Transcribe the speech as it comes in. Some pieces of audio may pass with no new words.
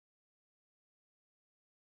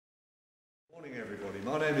Morning everybody,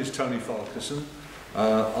 my name is Tony Farquharson.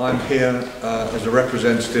 I'm here as a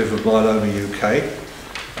representative of Myeloma UK.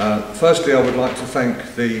 Firstly, I would like to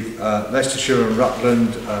thank the Leicestershire and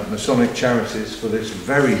Rutland Masonic Charities for this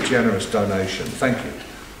very generous donation. Thank you.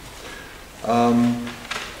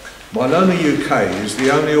 Myeloma UK is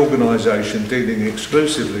the only organisation dealing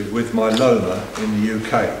exclusively with myeloma in the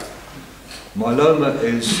UK. Myeloma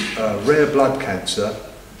is a rare blood cancer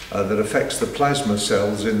that affects the plasma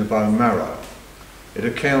cells in the bone marrow. It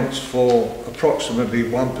accounts for approximately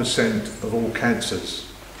 1% of all cancers,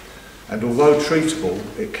 and although treatable,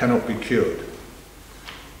 it cannot be cured.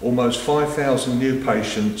 Almost 5,000 new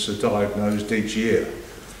patients are diagnosed each year,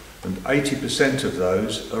 and 80% of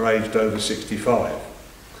those are aged over 65,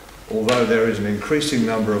 although there is an increasing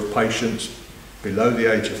number of patients below the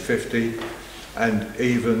age of 50 and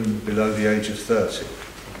even below the age of 30.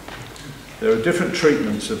 There are different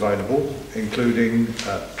treatments available, including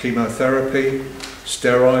chemotherapy,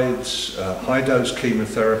 steroids, high-dose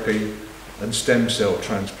chemotherapy and stem cell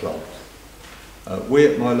transplant. We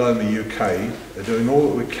at Myeloma UK are doing all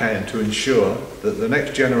that we can to ensure that the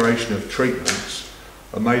next generation of treatments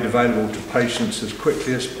are made available to patients as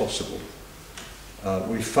quickly as possible.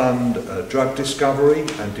 We fund drug discovery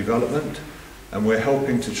and development, and we're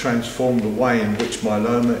helping to transform the way in which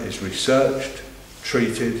myeloma is researched,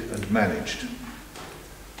 treated and managed.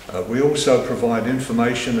 We also provide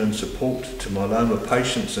information and support to myeloma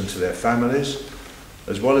patients and to their families,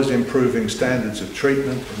 as well as improving standards of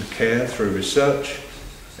treatment and care through research,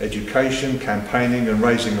 education, campaigning and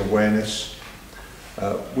raising awareness.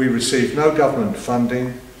 We receive no government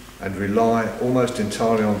funding and rely almost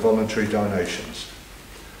entirely on voluntary donations.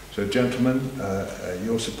 So gentlemen,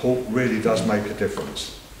 your support really does make a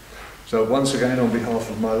difference. So once again, on behalf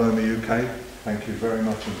of Myeloma UK, thank you very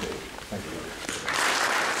much indeed. Thank you.